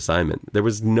messed up their assignment. There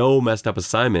was no messed up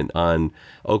assignment on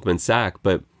Oakman's sack,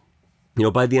 but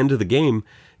by the end of the game,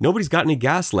 nobody's got any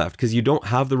gas left because you don't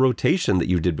have the rotation that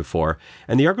you did before.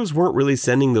 And the Argos weren't really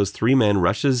sending those 3-man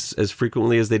rushes as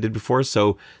frequently as they did before,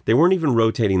 so they weren't even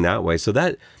rotating that way. So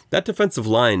that defensive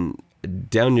line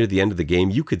down near the end of the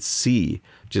game, you could see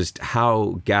just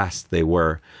how gassed they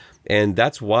were. And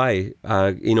that's why,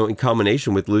 in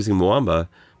combination with losing Muamba,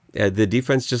 the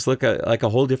defense just looked like a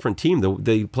whole different team.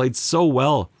 They played so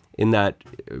well in that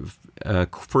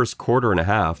first quarter and a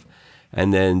half.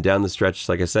 And then down the stretch,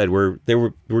 like I said, they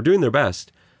were doing their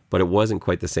best, but it wasn't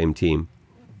quite the same team.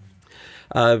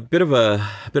 A bit of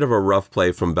a rough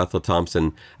play from Bethel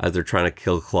Thompson as they're trying to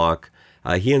kill clock.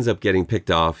 He ends up getting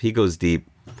picked off. He goes deep.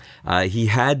 He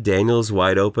had Daniels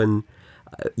wide open.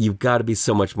 You've got to be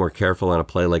so much more careful on a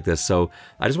play like this. So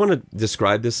I just want to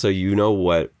describe this so you know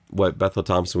what Bethel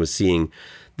Thompson was seeing.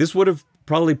 This would have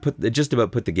probably just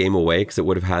about put the game away because it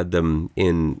would have had them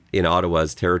in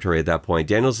Ottawa's territory at that point.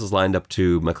 Daniels is lined up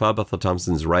to McLeod Bethel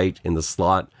Thompson's right in the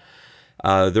slot.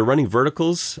 They're running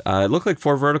verticals. It looked like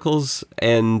 4 verticals,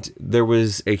 and there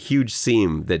was a huge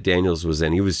seam that Daniels was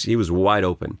in. He was wide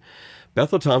open.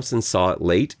 Bethel Thompson saw it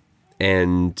late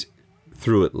and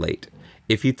threw it late.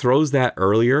 If he throws that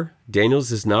earlier,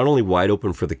 Daniels is not only wide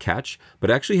open for the catch,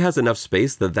 but actually has enough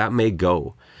space that may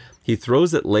go. He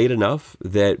throws it late enough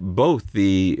that both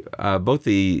the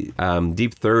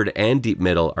deep third and deep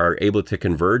middle are able to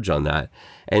converge on that.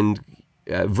 And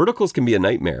verticals can be a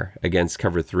nightmare against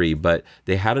cover 3, but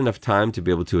they had enough time to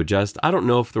be able to adjust. I don't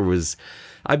know if there was...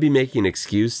 I'd be making an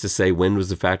excuse to say wind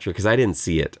was a factor because I didn't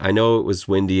see it. I know it was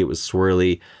windy, it was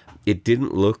swirly. It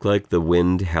didn't look like the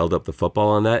wind held up the football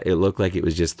on that. It looked like it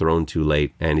was just thrown too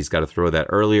late, and he's got to throw that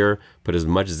earlier, put as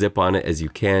much zip on it as you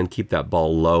can, keep that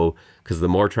ball low, because the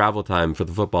more travel time for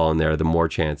the football in there, the more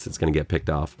chance it's going to get picked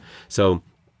off. So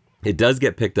it does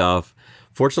get picked off.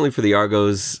 Fortunately for the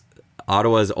Argos,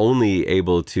 Ottawa's only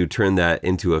able to turn that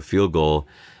into a field goal.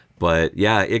 But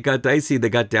yeah, it got dicey. They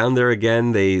got down there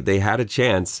again. They had a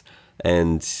chance,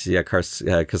 and yeah,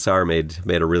 Kassar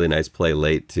made a really nice play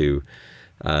late to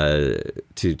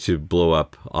blow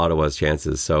up Ottawa's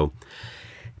chances. So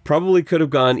probably could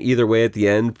have gone either way at the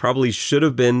end. Probably should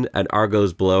have been an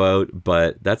Argos blowout,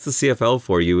 but that's the CFL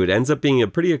for you. It ends up being a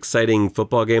pretty exciting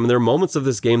football game. And there are moments of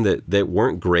this game that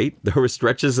weren't great. There were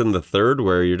stretches in the third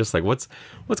where you're just like, what's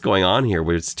going on here?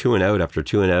 Where it's 2 and out after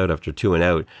 2 and out after 2 and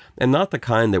out, and not the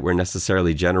kind that were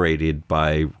necessarily generated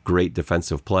by great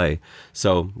defensive play.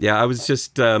 So yeah, I was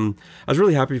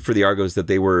really happy for the Argos that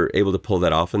they were able to pull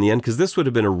that off in the end, because this would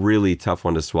have been a really tough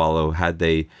one to swallow had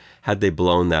they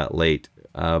blown that late.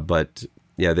 But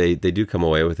yeah, they do come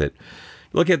away with it.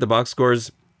 Looking at the box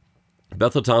scores,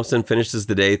 Bethel Thompson finishes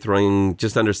the day throwing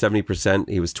just under 70%.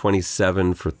 He was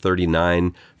 27 for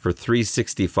 39 for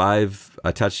 365,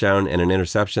 a touchdown and an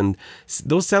interception.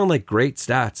 Those sound like great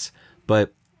stats,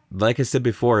 but like I said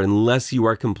before, unless you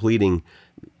are completing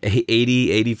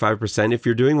 80-85%, if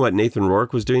you're doing what Nathan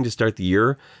Rourke was doing to start the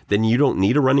year, then you don't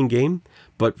need a running game.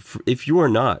 But if you are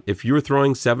not, if you're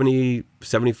throwing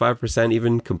 70-75%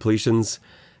 even completions,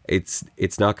 it's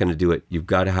not going to do it. You've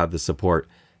got to have the support,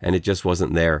 and it just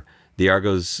wasn't there. The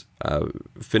Argos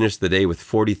finished the day with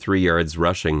 43 yards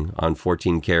rushing on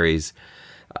 14 carries.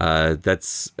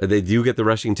 They do get the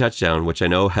rushing touchdown, which I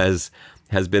know has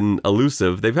been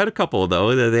elusive. They've had a couple,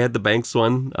 though. They had the Banks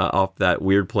one off that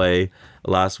weird play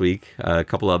last week, a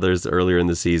couple others earlier in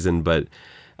the season, but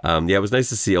it was nice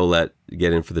to see Ouellette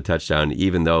get in for the touchdown,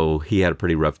 even though he had a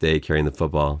pretty rough day carrying the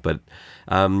football. But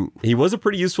he was a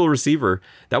pretty useful receiver.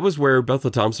 That was where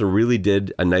Bethel Thompson really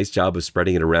did a nice job of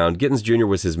spreading it around. Gittins Jr.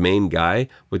 was his main guy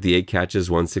with the 8 catches,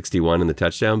 161 and the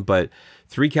touchdown, but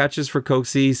 3 catches for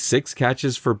Coxie, 6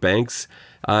 catches for Banks.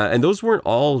 And those weren't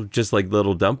all just like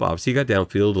little dump offs. He got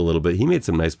downfield a little bit. He made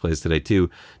some nice plays today too.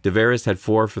 Deveris had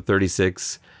 4 for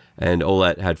 36. And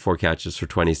Ouellette had 4 catches for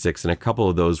 26, and a couple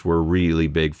of those were really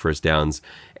big first downs.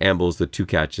 Ambles, the 2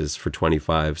 catches for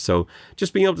 25. So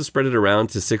just being able to spread it around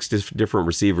to 6 different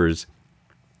receivers,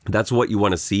 that's what you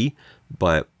want to see.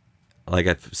 But like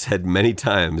I've said many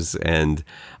times, and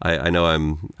I know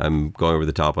I'm going over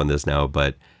the top on this now,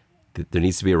 but there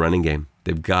needs to be a running game.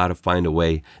 They've got to find a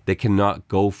way. They cannot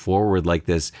go forward like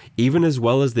this, even as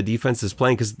well as the defense is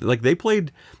playing. Because like they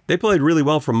played really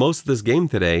well for most of this game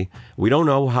today. We don't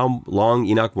know how long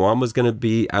Enoch Muamba is going to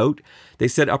be out. They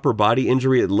said upper body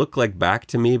injury. It looked like back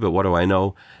to me, but what do I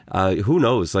know? Who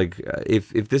knows? Like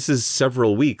if this is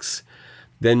several weeks,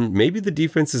 then maybe the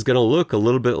defense is going to look a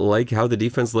little bit like how the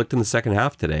defense looked in the second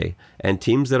half today. And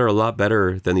teams that are a lot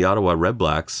better than the Ottawa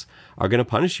Redblacks are going to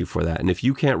punish you for that. And if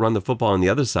you can't run the football on the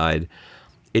other side,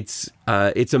 it's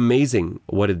amazing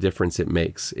what a difference it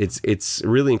makes. It's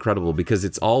really incredible because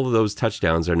it's all of those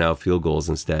touchdowns are now field goals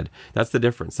instead. That's the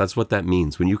difference. That's what that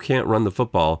means. When you can't run the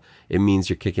football, it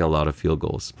means you're kicking a lot of field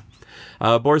goals.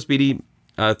 Boris Bede,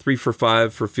 3 for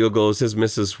 5 for field goals. His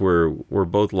misses were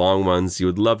both long ones. You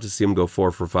would love to see him go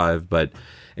 4 for 5, but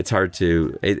it's hard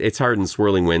in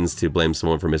swirling winds to blame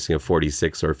someone for missing a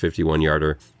 46 or a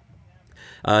 51-yarder.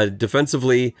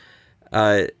 Defensively,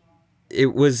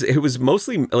 it was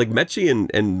mostly like Mechie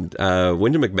and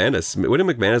Wyndham McManus. Wyndham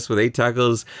McManus with 8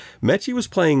 tackles. Mechie was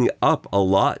playing up a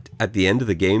lot at the end of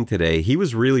the game today. He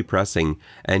was really pressing,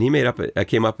 and he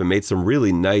came up and made some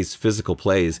really nice physical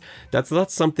plays. That's not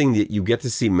something that you get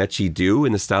to see Mechie do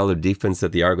in the style of defense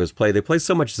that the Argos play. They play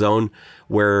so much zone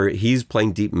where he's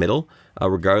playing deep middle.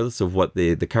 Regardless of what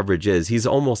the coverage is, he's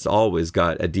almost always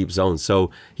got a deep zone. So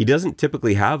he doesn't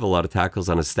typically have a lot of tackles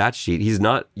on his stat sheet. He's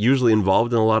not usually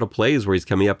involved in a lot of plays where he's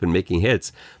coming up and making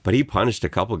hits, but he punished a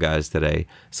couple guys today.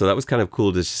 So that was kind of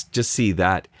cool to just see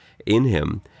that in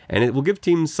him. And it will give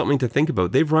teams something to think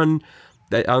about. They've run,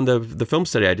 on the film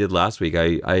study I did last week,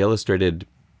 I illustrated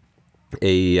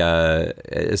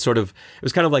a sort of, it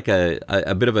was kind of like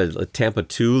a bit of a Tampa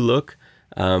 2 look.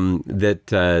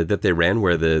 That they ran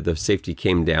where the safety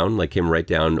came right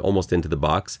down almost into the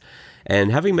box.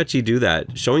 And having Mechie do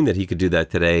that, showing that he could do that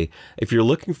today, if you're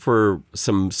looking for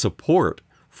some support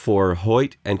for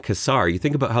Hoyt and Cassar, you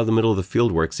think about how the middle of the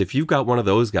field works. If you've got one of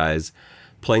those guys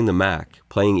playing the MAC,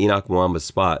 playing Enoch Muamba's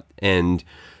spot, and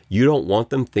you don't want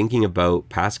them thinking about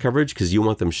pass coverage because you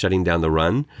want them shutting down the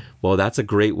run, well, that's a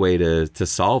great way to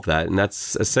solve that. And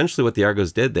that's essentially what the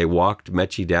Argos did. They walked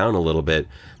Mechie down a little bit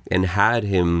and had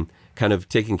him kind of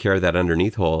taking care of that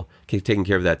underneath hole, taking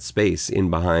care of that space in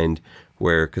behind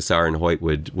where Cassar and Hoyt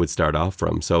would start off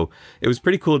from. So it was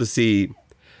pretty cool to see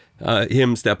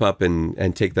him step up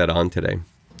and take that on today.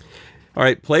 All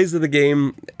right, plays of the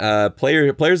game,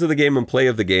 players of the game and play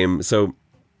of the game. So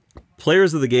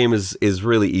players of the game is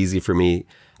really easy for me.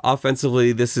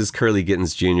 Offensively, this is Kurleigh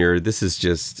Gittens Jr. This is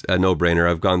just a no-brainer.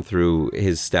 I've gone through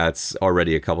his stats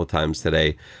already a couple times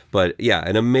today. But yeah,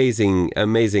 an amazing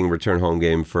return home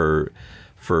game for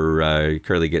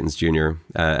Kurleigh Gittens Jr.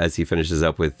 As he finishes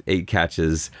up with 8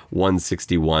 catches,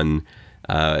 161,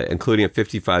 including a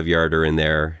 55-yarder in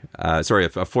there. A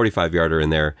 45-yarder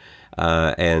in there.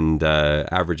 And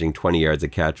averaging 20 yards a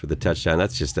catch with a touchdown.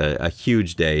 That's just a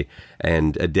huge day,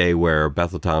 and a day where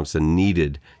Bethel Thompson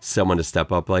needed someone to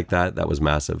step up like that. That was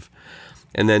massive.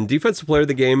 And then defensive player of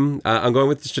the game, I'm going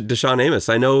with Deshaun Amos.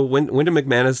 I know Wyndham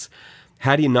McManus,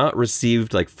 had he not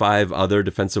received like 5 other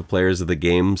defensive players of the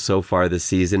game so far this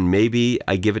season, maybe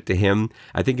I give it to him.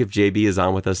 I think if JB is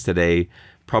on with us today,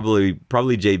 Probably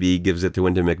JB gives it to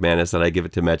Wyndham McManus, and I give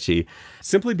it to Mechie,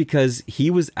 simply because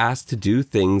he was asked to do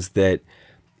things that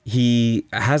he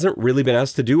hasn't really been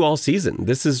asked to do all season.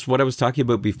 This is what I was talking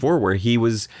about before, where he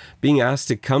was being asked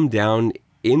to come down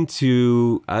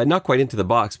into, not quite into the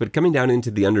box, but coming down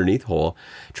into the underneath hole,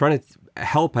 trying to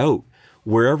help out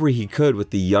wherever he could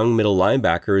with the young middle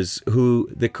linebackers who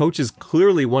the coaches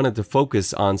clearly wanted to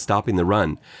focus on stopping the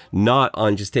run, not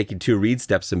on just taking 2 read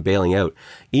steps and bailing out.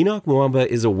 Enoch Muamba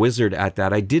is a wizard at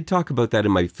that. I did talk about that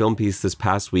in my film piece this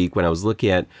past week when I was looking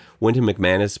at Wyndham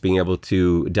McManus being able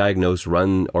to diagnose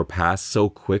run or pass so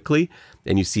quickly,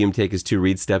 and you see him take his 2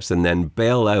 read steps and then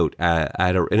bail out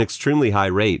at an extremely high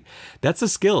rate. That's a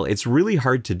skill. It's really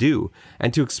hard to do.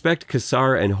 And to expect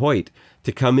Cassar and Hoyt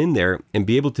to come in there and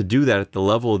be able to do that at the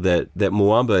level that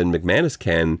Muamba and McManus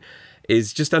can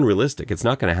is just unrealistic. It's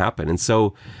not going to happen. And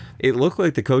so it looked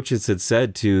like the coaches had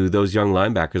said to those young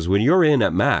linebackers, when you're in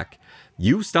at MAC,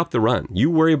 you stop the run.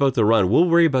 You worry about the run. We'll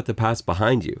worry about the pass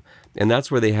behind you. And that's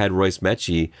where they had Royce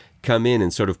Mechie come in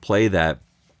and sort of play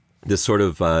this sort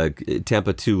of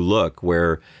Tampa 2 look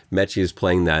where Mechie is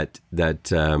playing that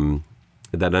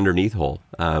underneath hole,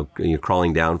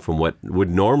 crawling down from what would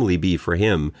normally be for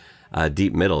him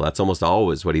deep middle. That's almost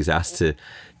always what he's asked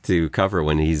to cover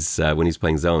when he's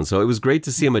playing zone. So it was great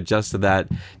to see him adjust to that,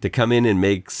 to come in and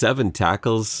make 7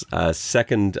 tackles,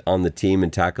 second on the team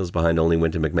in tackles behind only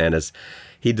Wyndham McManus.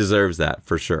 He deserves that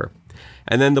for sure.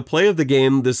 And then the play of the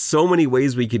game, there's so many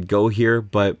ways we could go here,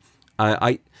 but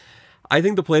I I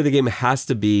think the play of the game has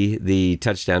to be the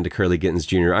touchdown to Kurleigh Gittens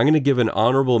Jr. I'm going to give an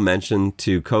honorable mention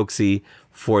to Coxie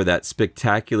for that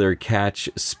spectacular catch,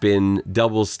 spin,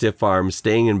 double stiff arm,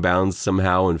 staying in bounds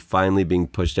somehow and finally being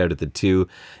pushed out at the 2.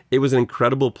 It was an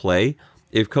incredible play.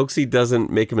 If Coxie doesn't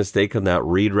make a mistake on that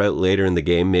read route later in the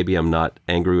game, maybe I'm not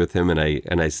angry with him and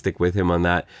I stick with him on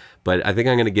that. But I think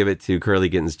I'm going to give it to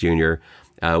Kurleigh Gittens Jr.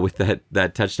 With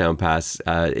that touchdown pass.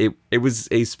 It was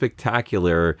a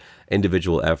spectacular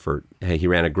individual effort. He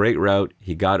ran a great route.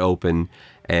 He got open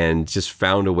and just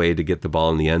found a way to get the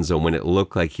ball in the end zone when it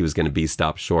looked like he was going to be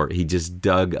stopped short. He just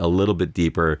dug a little bit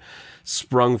deeper,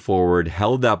 sprung forward,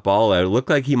 held that ball out. It looked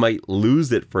like he might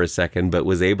lose it for a second, but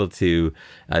was able to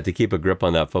keep a grip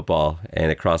on that football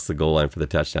and it crossed the goal line for the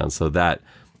touchdown. So that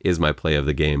is my play of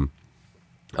the game.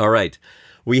 All right.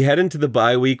 We head into the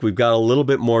bye week. We've got a little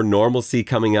bit more normalcy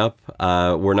coming up.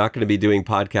 We're not going to be doing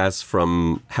podcasts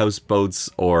from houseboats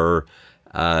or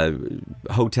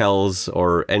hotels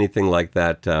or anything like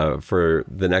that for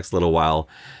the next little while.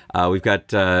 We've got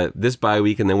this bye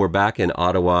week, and then we're back in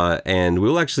Ottawa, and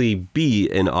we'll actually be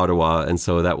in Ottawa, and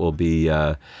so that will be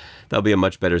that'll be a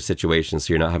much better situation.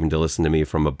 So you're not having to listen to me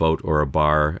from a boat or a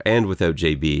bar, and without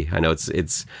JB. I know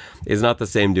it's not the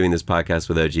same doing this podcast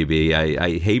without JB.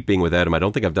 I hate being without him. I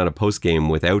don't think I've done a post game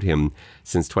without him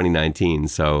since 2019.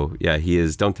 So yeah, he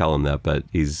is. Don't tell him that, but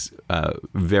he's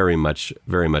very much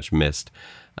missed.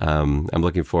 I'm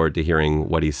looking forward to hearing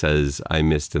what he says I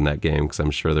missed in that game, because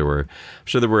I'm sure there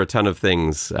were a ton of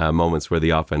things, moments where the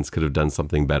offense could have done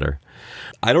something better.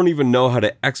 I don't even know how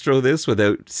to extra this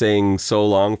without saying so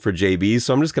long for JB,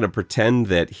 so I'm just going to pretend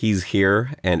that he's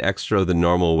here and extra the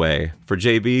normal way. For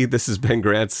JB, this is Ben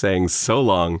Grant saying so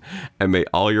long, and may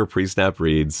all your pre-snap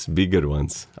reads be good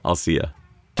ones. I'll see ya.